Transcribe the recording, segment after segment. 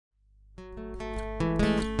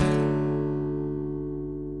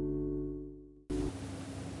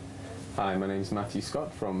Hi, my name is Matthew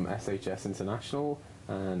Scott from SHS International,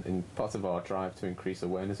 and in part of our drive to increase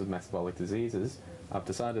awareness of metabolic diseases, I've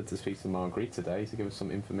decided to speak to Marguerite today to give us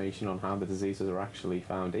some information on how the diseases are actually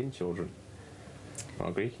found in children.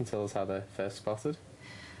 Marguerite, can you tell us how they're first spotted?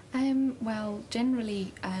 Well,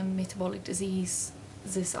 generally, metabolic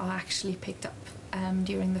diseases are actually picked up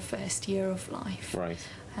during the first year of life. Right.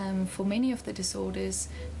 For many of the disorders,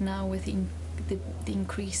 now with the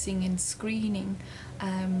increasing in screening,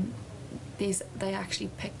 they actually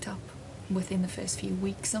picked up within the first few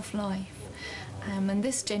weeks of life. And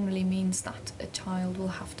this generally means that a child will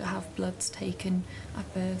have to have bloods taken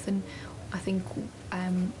at birth, and I think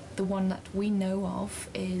the one that we know of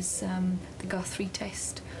is the Guthrie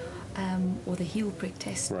test, or the heel prick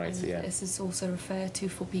test, right, yeah. This is also referred to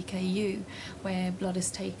for PKU, where blood is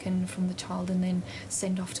taken from the child and then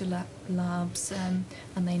sent off to labs and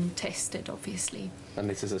then tested, obviously. And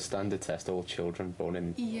this is a standard test, all children born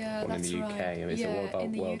in the UK. Right. Is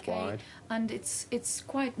it worldwide? UK, and it's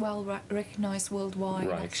quite well recognised worldwide,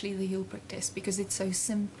 right. Actually, the heel prick test, because it's so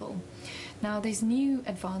simple. Now, there's new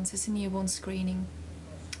advances in newborn screening.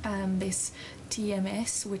 This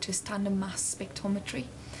TMS, which is tandem mass spectrometry,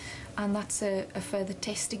 and that's a further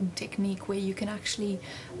testing technique where you can actually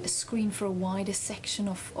screen for a wider section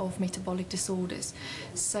of metabolic disorders.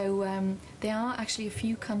 So there are actually a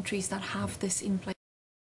few countries that have this in place,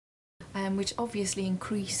 which obviously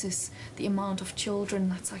increases the amount of children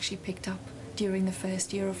that's actually picked up during the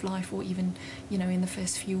first year of life, or even, in the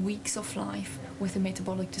first few weeks of life with a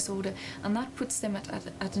metabolic disorder, and that puts them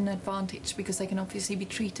at an advantage because they can obviously be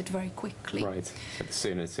treated very quickly. Right. The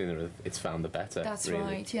sooner it's found, the better. That's really.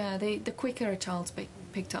 right. Yeah. The quicker a child's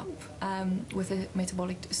picked up with a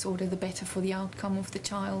metabolic disorder, the better for the outcome of the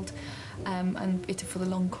child, and better for the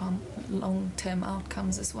long-term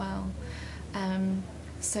outcomes as well.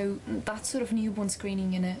 So that's sort of newborn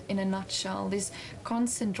screening in a nutshell. There's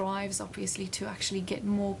constant drives, obviously, to actually get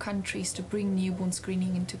more countries to bring newborn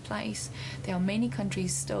screening into place. There are many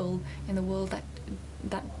countries still in the world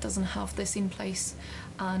that doesn't have this in place,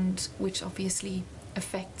 and which obviously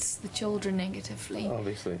affects the children negatively.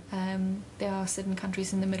 Obviously. There are certain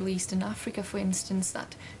countries in the Middle East and Africa, for instance,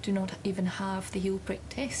 that do not even have the heel prick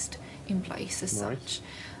test in place as such.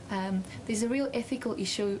 There's a real ethical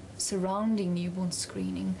issue surrounding newborn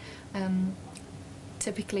screening.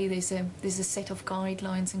 Typically there's a set of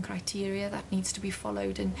guidelines and criteria that needs to be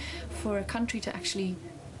followed, and for a country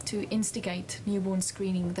to instigate newborn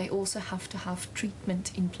screening, they also have to have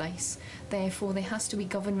treatment in place. Therefore, there has to be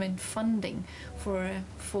government funding for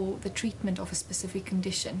the treatment of a specific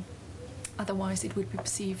condition. Otherwise, it would be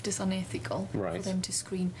perceived as unethical right. for them to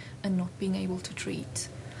screen and not being able to treat.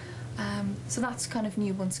 So that's kind of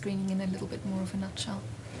newborn screening in a little bit more of a nutshell.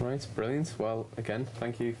 Right, brilliant. Well, again,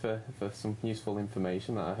 thank you for some useful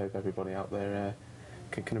information that I hope everybody out there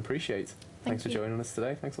can appreciate. Thanks for joining us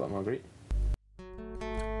today. Thanks a lot, Marguerite.